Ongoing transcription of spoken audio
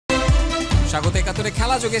স্বাগত একাত্তরে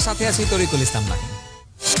খেলা যোগের সাথে আছি তরিকুল ইসলাম লাহিন।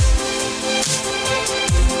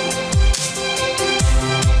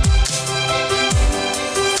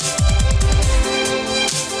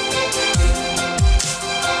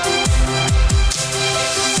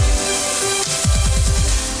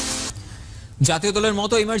 জাতীয় দলের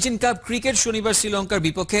মতো ইমার্জিং কাপ ক্রিকেট শনিবার শ্রীলঙ্কার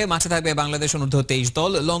বিপক্ষে মাঠে থাকবে বাংলাদেশ অনূর্ধ্ব 23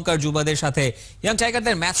 দল। লঙ্কার যুবাদের সাথে ইয়াং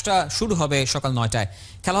টাইগারদের ম্যাচটা শুরু হবে সকাল 9টায়।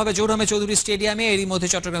 খেলা হবে জহুর আহমেদ চৌধুরী স্টেডিয়ামে। এরই মধ্যে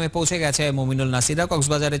চট্টগ্রামে পৌঁছে গেছে মুমিনুল নাসিরা।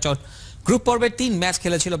 কক্সবাজারে গ্রুপ পর্বের 3 ম্যাচ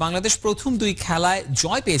খেলেছিল বাংলাদেশ। প্রথম 2 খেলায়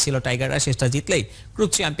জয় পেয়েছিল টাইগাররা, শেষটা জিতলেই গ্রুপ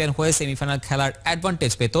চ্যাম্পিয়ন হয়ে সেমিফাইনাল খেলার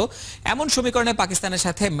অ্যাডভান্টেজ পেত। এমন সমীকরণে পাকিস্তানের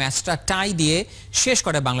সাথে ম্যাচটা টাই দিয়ে শেষ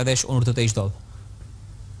করে বাংলাদেশ অনূর্ধ্ব 23 দল।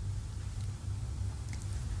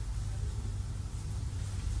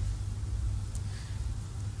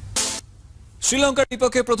 শ্রীলঙ্কার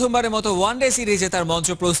বিপক্ষে প্রথমবারের মতো ওয়ানডে সিরিজে তার মঞ্চ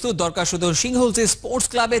প্রস্তুত। দরকার শুধু সিংহলসি স্পোর্টস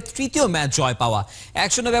ক্লাবের 3য় ম্যাচ জয় পাওয়া।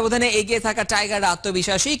 1-0 ব্যবধানে এগিয়ে থাকা টাইগার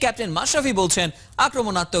আত্মবিশ্বাসী। ক্যাপ্টেন মাশরাফি বলছেন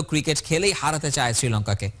আক্রমণাত্মক ক্রিকেট খেলেই হারাতে চায়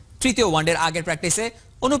শ্রীলঙ্কাকে। 3য় ওয়ানডের আগের প্র্যাকটিসে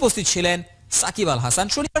অনুপস্থিত ছিলেন সাকিব আল হাসান।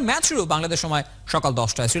 শনিবার ম্যাচ শুরু বাংলাদেশ সময় সকাল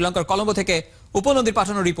 10টায়। শ্রীলঙ্কার কলম্বো থেকে উপনন্দীর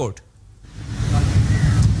পাঠানো রিপোর্ট।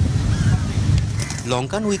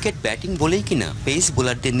 লঙ্কান উইকেট ব্যাটিং বলেই কিনা পেস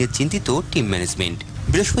বোলারদের নিয়ে চিন্তিত টিম ম্যানেজমেন্ট।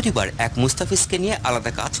 বৃহস্পতিবার এক মুস্তাফিজকে নিয়ে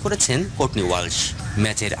আলাদা কাজ করেছেন কোর্টনি ওয়ালশ।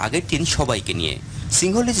 ম্যাচের আগের দিন সবাইকে নিয়ে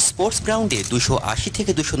সিংহলিজ স্পোর্টস গ্রাউন্ডে 280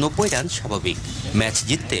 থেকে 290 রান স্বাভাবিক। ম্যাচ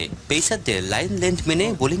জিততে পেসারদের লাইন লেন্থ মেনে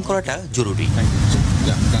বোলিং করাটা জরুরি।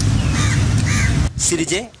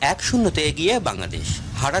 সিরিজে 1-0 এগিয়ে বাংলাদেশ,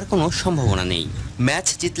 হারার কোনো সম্ভাবনা নেই। ম্যাচ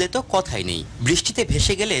জিতলে তো কথাই নেই, বৃষ্টিতে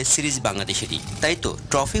ভেসে গেলে সিরিজ বাংলাদেশেরই। তাই তো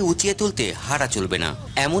ট্রফি উঁচিয়ে তুলতে হারা চলবে না।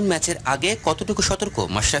 এমন ম্যাচের আগে কতটুকু সতর্ক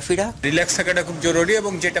মাশরাফিরা? রিল্যাক্স থাকাটা খুব জরুরি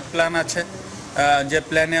এবং যেটা প্ল্যান আছে, যে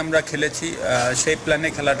প্ল্যানে আমরা খেলেছি সেই প্ল্যানে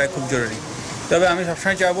খেলাটা খুব জরুরি। তবে আমি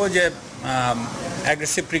সবসময় চাইবো যে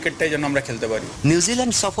অ্যাগ্রেসিভ ক্রিকেটটাই যেন আমরা খেলতে পারি।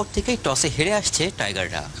 নিউজিল্যান্ড সফর থেকেই টসে হেরে আসছে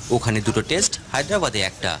টাইগাররা। ওখানে 2 টেস্ট, হায়দ্রাবাদে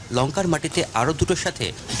 1টা, লঙ্কার মাটিতে আরও 2টোর সাথে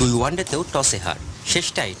 2 ওয়ানডেতেও টসে হার।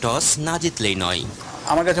 শেষটাই টস না জিতলেই নয়।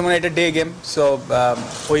 আমার কাছে মনে হয় এটা ডে গেম, সো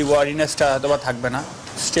ওই ওয়ারিনেসটা হয়তো বা থাকবে না।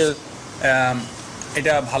 স্টিল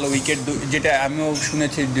এটা ভালো উইকেট, যেটা আমিও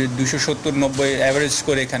শুনেছি 270-90 অ্যাভারেজ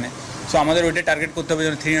করে এখানে। সো আমাদের ওইটা টার্গেট করতে হবে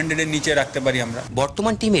যেন 300-এর নিচে রাখতে পারি আমরা।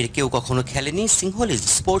 বর্তমান টিমের কেউ কখনো খেলেনি সিংহলিজ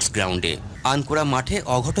স্পোর্টস গ্রাউন্ডে। আনকোরা মাঠে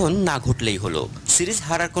অঘটন না ঘটলেই হলো। সিরিজ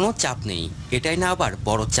হারার কোনো চাপ নেই, এটাই না আবার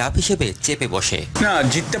বড় চাপ হিসেবে চেপে বসে। না,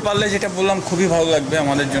 জিততে পারলে যেটা বললাম খুবই ভালো লাগবে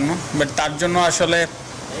আমাদের জন্য। বাট তার জন্য আসলে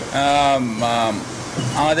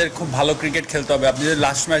আমাদের খুব ভালো ক্রিকেট খেলতে হবে। আপনি যদি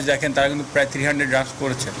লাস্ট ম্যাচ দেখেন, তারা কিন্তু প্রায় 300 রান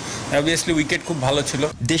করেছে। অবভিয়াসলি উইকেট খুব ভালো ছিল।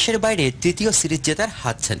 দেশের বাইরে 3য় সিরিজ জেতার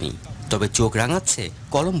হাতছানি, তবে চোখ রাঙাচ্ছে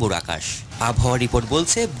কলম্বোর আকাশ। আবহাওয়া রিপোর্ট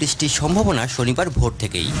বলছে বৃষ্টির সম্ভাবনা শনিবার ভোর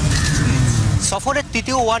থেকেই। সফরের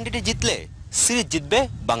 3য় ওয়ানডেটি জিতলে সিরিজ জিতবে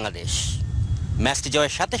বাংলাদেশ। ম্যাচটি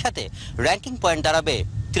জয়ের সাথে সাথে র্যাঙ্কিং পয়েন্ট দাঁড়াবে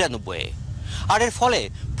 93-এ। আর এর ফলে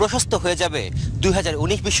প্রশস্ত হয়ে যাবে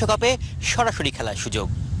 2019 বিশ্বকাপে সরাসরি খেলার সুযোগ।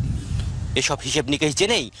 এসব হিসেব নিকেশ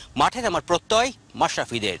জেনেই মাঠে নামার প্রত্যয়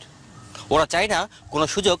মাশরাফিদের। ওরা চায় না কোনো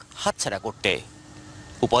সুযোগ হাতছাড়া করতে।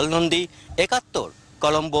 উপল নন্দী, একাত্তর,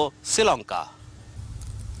 কলম্বো, শ্রীলঙ্কা।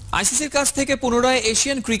 আইসিসির কাছ থেকে পুনরায়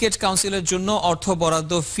এশিয়ান ক্রিকেট কাউন্সিলের জন্য অর্থ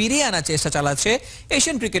বরাদ্দ ফিরিয়ে আনার চেষ্টা চালাচ্ছে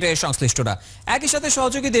এশিয়ান ক্রিকেটের সংশ্লিষ্টরা। একই সাথে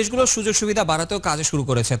সহযোগী দেশগুলোর সুযোগ সুবিধা বাড়াতেও কাজ শুরু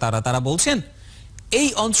করেছে তারা বলছেন এই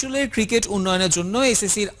অঞ্চলের ক্রিকেট উন্নয়নের জন্য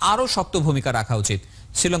এসিসির আরও শক্ত ভূমিকা রাখা উচিত।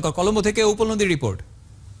 শ্রীলঙ্কার কলম্বো থেকে উপলব্ধির রিপোর্ট।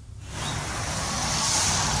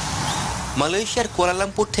 মালয়েশিয়ার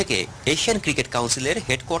কুয়ালালামপুর থেকে এশিয়ান ক্রিকেট কাউন্সিলের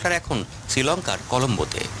হেডকোয়ার্টার এখন শ্রীলঙ্কার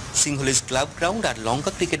কলম্বোতে। সিংহলিজ ক্লাব গ্রাউন্ড আর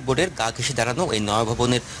লঙ্কা ক্রিকেট বোর্ডের গা ঘেঁষে দাঁড়ানো এই নয়া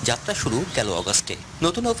ভবনের যাত্রা শুরু গেল অগস্টে।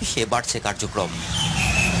 নতুন অফিসে বাড়ছে কার্যক্রম।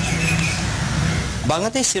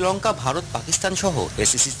 বাংলাদেশ, শ্রীলঙ্কা, ভারত, পাকিস্তান সহ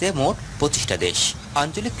এসিসিতে মোট 25টা দেশ।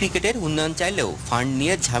 আঞ্চলিক ক্রিকেটের উন্নয়ন চাইলেও ফান্ড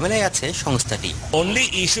নিয়ে ঝামেলায় আছে সংস্থাটি। অনলি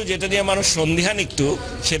ইস্যু যেটা নিয়ে মানুষ সন্দিহান একটু,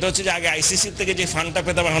 সেটা হচ্ছে যে আগে আইসিসি থেকে যে ফান্ডটা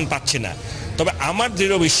পেতাম এখন পাচ্ছি না। তবে আমার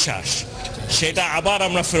দৃঢ় বিশ্বাস সেটা আবার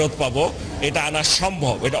আমরা ফেরত পাবো। এটা আনা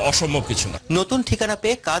সম্ভব, এটা অসম্ভব কিছু না। নতুন ঠিকানা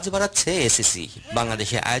পেয়ে কাজ বাড়াচ্ছে এসিসি।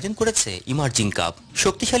 বাংলাদেশে আয়োজন করেছে ইমার্জিং কাপ।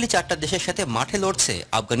 শক্তিশালী 4টা দেশের সাথে মাঠে লড়ছে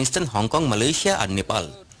আফগানিস্তান, হংকং, মালয়েশিয়া আর নেপাল।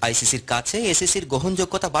 আইসিসির কাছে এসিসির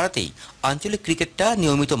গ্রহণযোগ্যতা বাড়াতেই আঞ্চলিক ক্রিকেটটা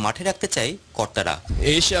নিয়মিত মাঠে রাখতে চায় কর্তারা।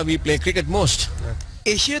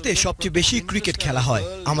 এশিয়াতে সবচেয়ে বেশি ক্রিকেট খেলা হয়।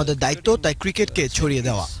 আমাদের দায়িত্ব তাই ক্রিকেটকে ছড়িয়ে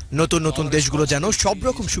দেওয়া। নতুন নতুন দেশগুলো যেন সব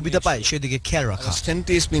রকম সুবিধা পায় সেদিকে খেয়াল রাখা।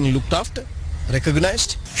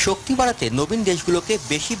 শক্তি বাড়াতে নবীন দেশগুলোকে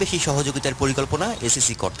বেশি বেশি সহযোগিতার পরিকল্পনা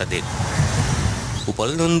এসিসি কর্তাদের। উপল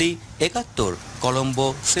নন্দী, একাত্তর, কলম্বো,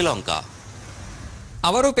 শ্রীলঙ্কা।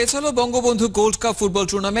 আবারও পেছালো Bangabandhu gold cup football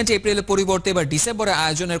tournament. এপ্রিলের পরিবর্তে এবার ডিসেম্বরে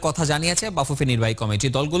আয়োজনের কথা জানিয়েছে বাফুফে নির্বাহী কমিটি।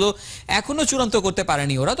 দলগুলো এখনো চূড়ান্ত করতে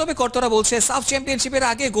পারেনি ওরা, তবে কর্তারা বলছে সাফ চ্যাম্পিয়নশিপের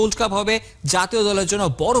আগে গোল্ড কাপ হবে জাতীয় দলের জন্য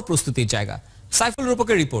বড় প্রস্তুতির জায়গা। সাইফুল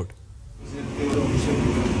রূপকের রিপোর্ট।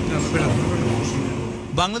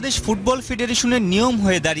 বাংলাদেশ ফুটবল ফেডারেশনের নিয়ম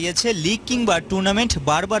হয়ে দাঁড়িয়েছে লিগ কিংবা টুর্নামেন্ট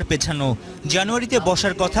বারবার পেছানো। জানুয়ারিতে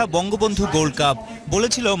বসার কথা বঙ্গবন্ধু গোল্ড কাপ,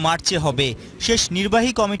 বলেছিল মার্চে হবে। শেষ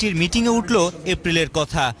নির্বাহী কমিটির মিটিংয়ে উঠল এপ্রিলের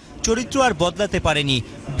কথা। চরিত্র আর বদলাতে পারেনি।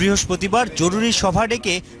 বৃহস্পতিবার জরুরি সভা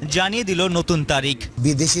ডেকে জানিয়ে দিল নতুন তারিখ।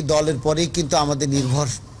 বিদেশি দলের পরেই কিন্তু আমাদের নির্ভর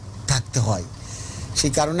থাকতে হয়,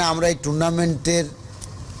 সেই কারণে আমরা এই টুর্নামেন্টের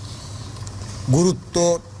গুরুত্ব,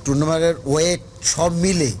 টুর্নামেন্টের ওয়েট সব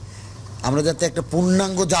মিলে আমরা যাতে একটা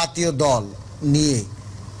পূর্ণাঙ্গ জাতীয় দল নিয়ে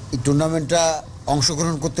এই টুর্নামেন্টটা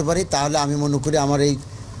অংশগ্রহণ করতে পারি, তাহলে আমি মনে করি আমার এই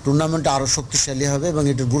টুর্নামেন্টটা আরও শক্তিশালী হবে এবং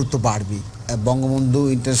এটার গুরুত্ব বাড়বে। বঙ্গবন্ধু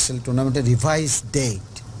ইন্টারন্যাশনাল টুর্নামেন্টের রিভাইজ ডেট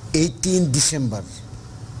 18 ডিসেম্বর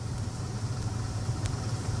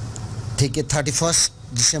থেকে 31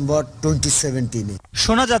 ডিসেম্বর 2017।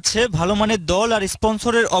 শোনা যাচ্ছে ভালো মানের দল আর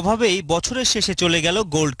স্পন্সরের অভাবেই বছরের শেষে চলে গেল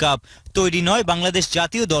গোল্ড কাপ। তৈরি নয় বাংলাদেশ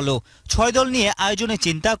জাতীয় দলও। 6 দল নিয়ে আয়োজনে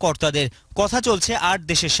চিন্তা কর্তাদের। কথা চলছে 8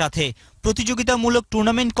 দেশের সাথে। প্রতিযোগিতামূলক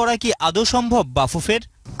টুর্নামেন্ট করা কি আদৌ সম্ভব বাফুফের?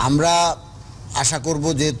 আমরা আশা করব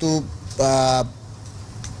যেহেতু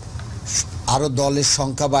আরও দলের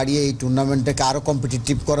সংখ্যা বাড়িয়ে এই টুর্নামেন্টটাকে আরও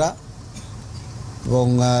কম্পিটিটিভ করা, এবং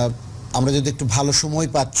আমরা যদি একটু ভালো সময়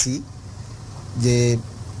পাচ্ছি যে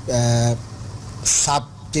সাব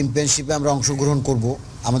চ্যাম্পিয়নশিপে আমরা অংশগ্রহণ করব,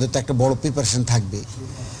 আমাদের তো একটা বড় প্রিপারেশন থাকবে।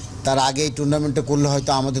 তার আগে এই টুর্নামেন্টটা করলে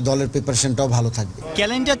হয়তো আমাদের দলের প্রিপারেশনটাও ভালো থাকবে।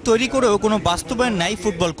 ক্যালেন্ডার তৈরি করেও কোনো বাস্তবায়ন নাই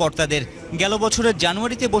ফুটবল কর্তাদের। গেল বছরের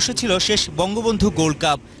জানুয়ারিতে বসেছিল শেষ বঙ্গবন্ধু গোল্ড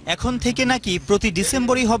কাপ। এখন থেকে নাকি প্রতি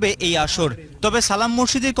ডিসেম্বরই হবে এই আসর। তবে সালাম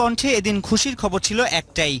মুর্শিদের কণ্ঠে এদিন খুশির খবর ছিল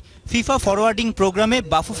একটাই, ফিফা ফরওয়ার্ডিং প্রোগ্রামে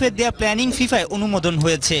বাফুফের দেয়া প্ল্যানিং ফিফায় অনুমোদন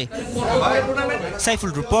হয়েছে।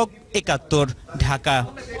 সাইফুল রূপক, 71, ঢাকা।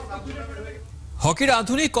 হকির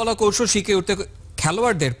আধুনিক কলা কৌশল শিখে উঠতে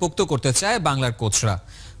খেলোয়াড়দের পোক্ত করতে চায় বাংলার কোচরা।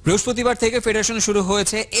 বৃহস্পতিবার থেকে ফেডারেশনে শুরু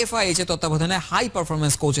হয়েছে FIH এর তত্ত্বাবধানে হাই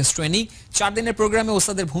পারফরমেন্স কোচেস ট্রেনিং। 4 দিনের প্রোগ্রামে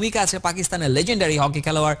ওস্তাদের ভূমিকা আছে পাকিস্তানের লেজেন্ডারি হকি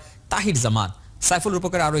খেলোয়াড় তাহির জামান। সাইফুল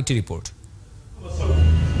রূপকের আরো একটি রিপোর্ট।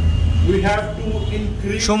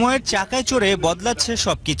 সময়ের চাকায় চড়ে বদলাচ্ছে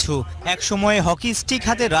সবকিছু। এক সময়ে হকি স্টিক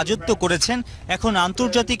হাতে রাজত্ব করেছেন, এখন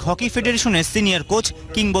আন্তর্জাতিক হকি ফেডারেশনের সিনিয়র কোচ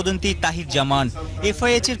কিংবদন্তি তাহির জামান।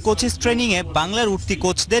 FIH এর কোচেস ট্রেনিং এ বাংলার উঠতি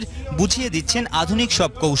কোচদের বুঝিয়ে দিচ্ছেন আধুনিক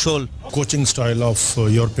সব কৌশল। Coaching style of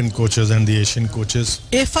European coaches and the Asian coaches.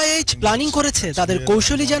 FIH planning করেছে তাদের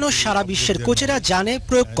কৌশলী যেন সারা বিশ্বের কোচেরা জানে,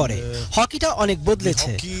 প্রয়োগ করে। হকিটা অনেক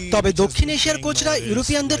বদলেছে, তবে দক্ষিণ এশিয়ার কোচরা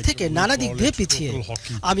ইউরোপিয়ানদের থেকে নানা দিক দিয়ে পিছিয়ে।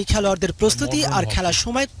 আমি খেলোয়াড়দের প্রস্তুতি আর খেলার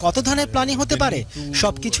সময় কত ধরনের প্ল্যানিং হতে পারে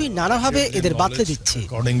সবকিছুই নানাভাবে এদের বাতলে দিচ্ছি।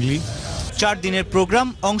 4 দিনের প্রোগ্রাম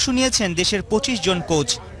অংশ নিয়েছেন দেশের 25 জন কোচ।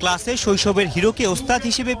 ক্লাসে শৈশবের হিরোকে ওস্তাদ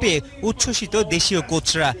হিসেবে পেয়ে উচ্ছ্বসিত দেশীয়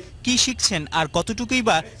কোচরা। কি শিখছেন আর কতটুকুই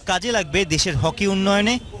বা কাজে লাগবে দেশের হকি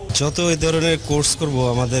উন্নয়নে? যত এই ধরনের কোর্স করব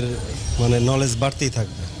আমাদের নলেজ বাড়তেই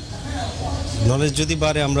থাকবে। নলেজ যদি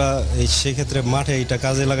বাড়ে আমরা সেক্ষেত্রে মাঠে এটা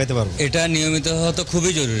কাজে লাগাইতে পারবো। এটা নিয়মিত হওয়া তো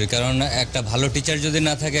খুবই জরুরি, কারণ একটা ভালো টিচার যদি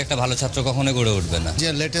না থাকে একটা ভালো ছাত্র কখনোই গড়ে উঠবে না। যে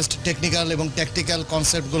লেটেস্ট টেকনিক্যাল এবং ট্যাকটিক্যাল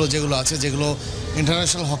কনসেপ্টগুলো যেগুলো আছে, যেগুলো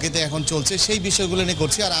ইন্টারন্যাশনাল হকিতে এখন চলছে, সেই বিষয়গুলো নিয়ে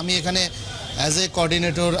করছি। আর আমি এখানে অ্যাজ এ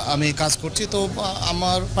কোঅর্ডিনেটর আমি কাজ করছি, তো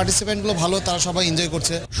আমার পার্টিসিপেন্টগুলো ভালো, তারা সবাই এনজয়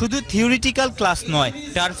করছে। শুধু থিওরিটিক্যাল ক্লাস নয়,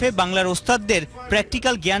 টার্ফে বাংলার ওস্তাদদের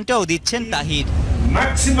প্র্যাকটিক্যাল জ্ঞানটাও দিচ্ছেন তাহির।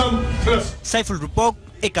 সাইফুল রূপক,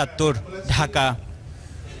 71, ঢাকা।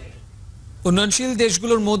 উন্নয়নশীল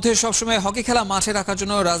দেশগুলোর মধ্যে সবসময় হকি খেলা মাঠে রাখার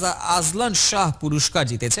জন্য রাজা আজলান শাহ পুরস্কার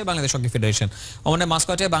জিতেছে বাংলাদেশ হকি ফেডারেশন। ওমানের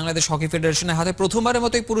মাস্কটে বাংলাদেশ হকি ফেডারেশনের হাতে প্রথমবারের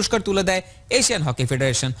মতো এই পুরস্কার তুলে দেয় এশিয়ান হকি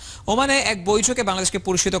ফেডারেশন। ওমানে এক বৈঠকে বাংলাদেশকে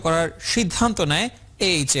পুরস্কৃত করার সিদ্ধান্ত নেয়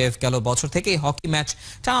AHF। গেল বছর থেকে হকি ম্যাচ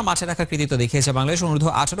টানা মাঠে রাখার কৃতিত্ব দেখিয়েছে বাংলাদেশ।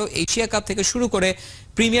 অনূর্ধ্ব-18 এশিয়া কাপ থেকে শুরু করে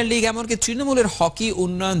প্রিমিয়ার লিগ, এমনকি তৃণমূলের হকি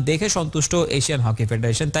উন্নয়ন দেখে সন্তুষ্ট এশিয়ান হকি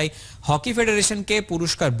ফেডারেশন। তাই হকি ফেডারেশনকে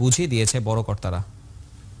পুরস্কার বুঝিয়ে দিয়েছে বড় কর্তারা।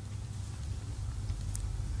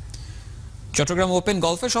 চট্টগ্রাম ওপেন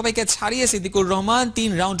গলফে সবাইকে ছাড়িয়ে সিদ্দিকুর রহমান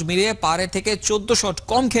 3 রাউন্ড মিলিয়ে পারের থেকে 14 শট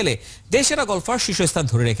কম খেলে দেশেরা গলফার শীর্ষস্থান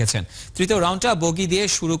ধরে রেখেছেন। তৃতীয় রাউন্ডটা বগি দিয়ে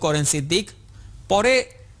শুরু করেন সিদ্দিক,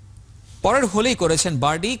 পরের হলেই করেছেন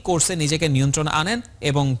বার্ডি, কোর্সে নিজেকে নিয়ন্ত্রণ আনেন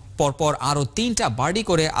এবং পরপর আরও 3টা বার্ডি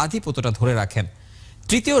করে আধিপত্যটা ধরে রাখেন।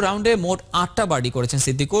 তৃতীয় রাউন্ডে মোট 8টা বার্ডি করেছেন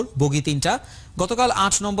সিদ্দিকুর, বগি 3টা। গতকাল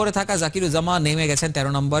 8 নম্বরে থাকা জাকিরুজ্জামান নেমে গেছেন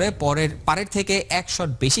 13 নম্বরে। পারের থেকে 1 শট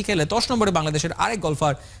বেশি খেলে 10 নম্বরে বাংলাদেশের আরেক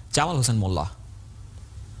গলফার জামাল হোসেন মোল্লা।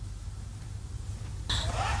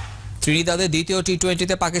 ত্রিনিদাদে দ্বিতীয়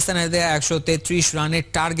T20-তে পাকিস্তানের দেয়া 133 রানের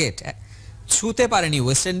টার্গেট ছুতে পারেনি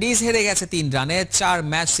ওয়েস্ট ইন্ডিজ, হেরে গেছে 3 রানে। 4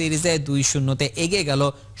 ম্যাচ সিরিজে 2-0 এগিয়ে গেল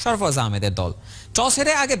সরফরাজ আহমেদের দল। টস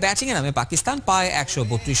হেরে আগে ব্যাটিংয়ে নামে পাকিস্তান, পায়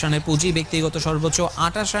 132 রানের পুঁজি। ব্যক্তিগত সর্বোচ্চ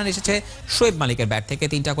 28 রান এসেছে শোয়েব মালিকের ব্যাট থেকে।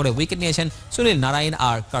 3টা করে উইকেট নিয়েছেন সুনীল নারায়ণ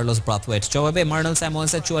আর কার্লোস ব্রাথওয়েট। জবাবে মার্নেল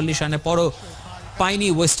স্যামুয়েলসের 44 রানের পরও পায়নি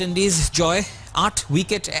ওয়েস্ট ইন্ডিজ জয়। 8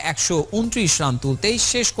 উইকেট 129 রান তুলতেই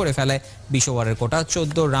শেষ করে ফেলে 20 ওভারের কোটা।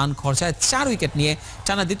 14 রান খরচায় 4 উইকেট নিয়ে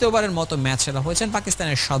টানা দ্বিতীয়বারের মতো ম্যাচ সেরা হয়েছেন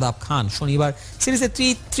পাকিস্তানের শাদাব খান। শনিবার সিরিজের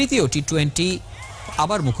তৃতীয় টি20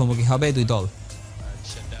 আবার মুখোমুখি হবে দুই দল।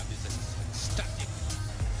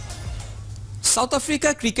 সাউথ আফ্রিকা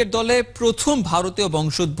ক্রিকেট দলে প্রথম ভারতীয়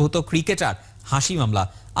বংশোদ্ভূত ক্রিকেটার হাশিম আমলা।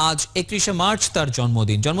 আজ 31শে মার্চ তার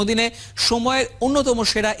জন্মদিনে সময়ের অন্যতম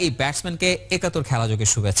সেরা এই ব্যাটসম্যানকে 71 খেলাযোগে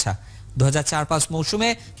শুভেচ্ছা। 2004-05 মৌসুমে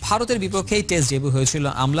ভারতের বিপক্ষেই টেস্ট ডেবিউ হয়েছিল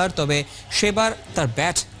আমলার, তবে সেবার তার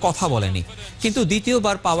ব্যাট কথা বলেনি। কিন্তু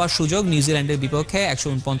দ্বিতীয়বার পাওয়ার সুযোগ নিউজিল্যান্ডের বিপক্ষে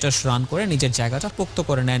 149 রান করে নিজের জায়গাটা পোক্ত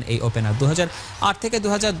করে নেন এই ওপেনার। 2008 থেকে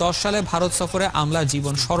 2010 সালে ভারত সফরে আমলার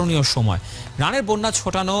জীবন স্মরণীয় সময়। রানের বন্যা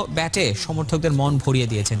ছোটানো ব্যাটে সমর্থকদের মন ভরিয়ে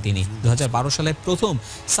দিয়েছেন তিনি। 2012 সালে প্রথম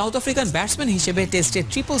সাউথ আফ্রিকান ব্যাটসম্যান হিসেবে টেস্টে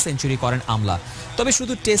ট্রিপল সেঞ্চুরি করেন আমলা। তবে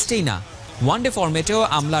শুধু টেস্টেই না, ওয়ানডে ফরম্যাটেও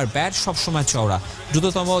আমলার ব্যাট সবসময় চওড়া।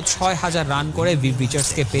 দ্রুততম 6000 রান করে ভিভ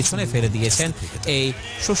রিচার্ডসকে পেছনে ফেলে দিয়েছেন এই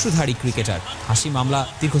শ্বশুরধারী ক্রিকেটার। হাশিম আমলা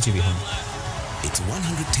দীর্ঘজীবী হন। It's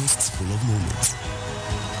 100 tastes full of moments.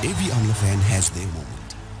 Every Amla fan has their moment.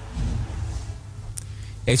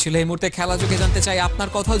 এই ছিল এই মুহূর্তে খেলাযোগে। জানতে চাই আপনার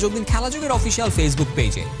কথাও যোগ দিন খেলাযোগের অফিসিয়াল ফেসবুক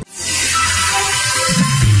পেজে।